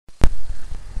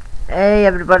Hey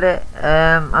everybody,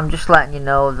 I'm just letting you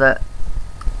know that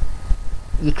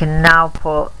you can now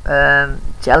put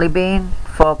Jellybean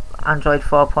for Android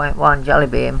 4.1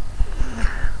 Jellybean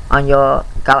on your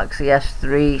Galaxy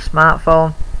S3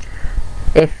 smartphone,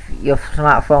 if your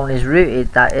smartphone is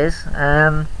rooted, that is.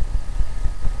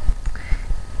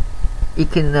 You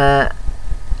can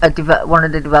one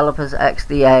of the developers,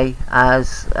 S3.AVI,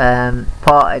 has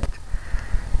ported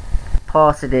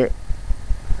it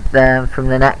from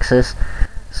the Nexus,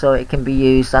 so it can be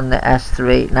used on the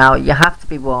S3. Now you have to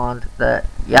be warned that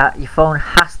your phone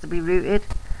has to be rooted,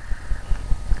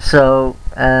 so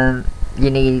you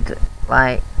need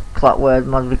like Clockwork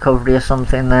Mod Recovery or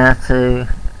something there to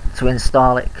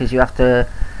install it, because you have to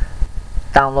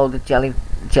download the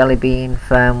Jellybean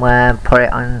firmware, put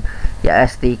it on your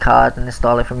SD card and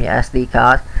install it from your SD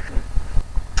card.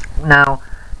 Now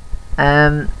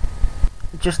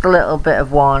just a little bit of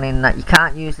warning that you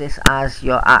can't use this as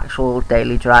your actual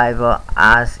daily driver,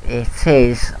 as it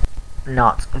is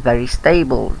not very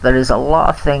stable. There is a lot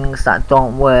of things that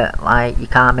don't work, like you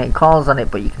can't make calls on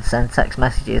it but you can send text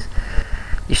messages.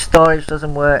 Your storage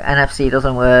doesn't work, NFC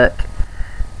doesn't work,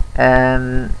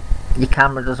 your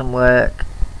camera doesn't work.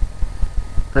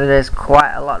 There is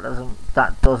quite a lot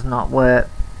that does not work,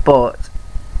 but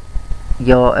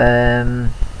your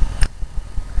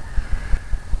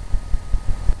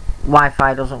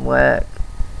Wi-Fi doesn't work.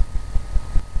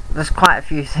 There's quite a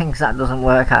few things that doesn't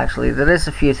work actually. There is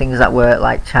a few things that work,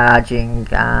 like charging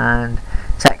and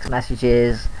text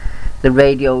messages. The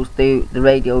radio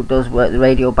does work, the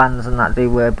radio bands and that do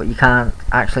work, but you can't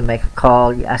actually make a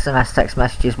call. Your SMS text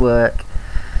messages work.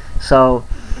 So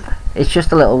it's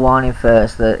just a little warning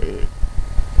first that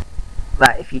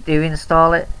if you do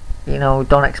install it, you know,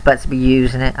 don't expect to be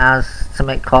using it as to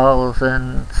make calls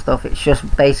and stuff. It's just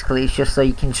so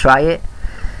you can try it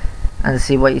and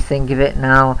see what you think of it.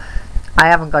 Now I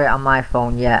haven't got it on my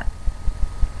phone yet,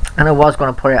 and I was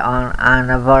going to put it on,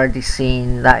 and I've already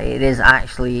seen that it is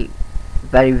actually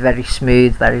very, very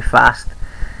smooth, very fast.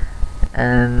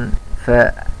 For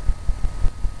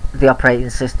the operating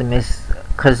system, is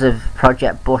because of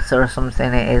Project Butter or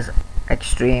something, it is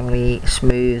extremely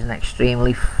smooth and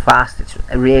extremely fast. It's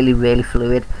really, really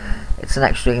fluid. It's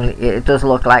it does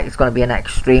look like it's going to be an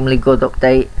extremely good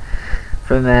update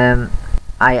from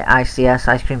ICS,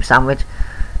 Ice Cream Sandwich.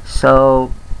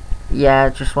 So yeah,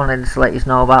 just wanted to let you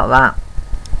know about that.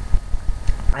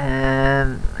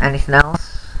 Anything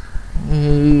else?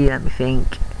 Let me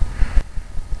think.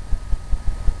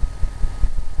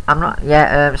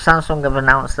 Samsung have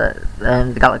announced that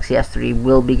the Galaxy S3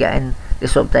 will be getting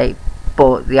this update,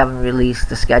 but they haven't released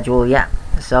the schedule yet.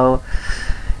 So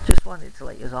just wanted to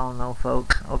let you all know,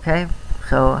 folks. Okay,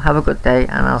 so have a good day,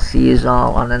 and I'll see you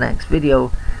all on the next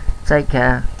video. Take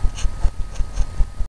care.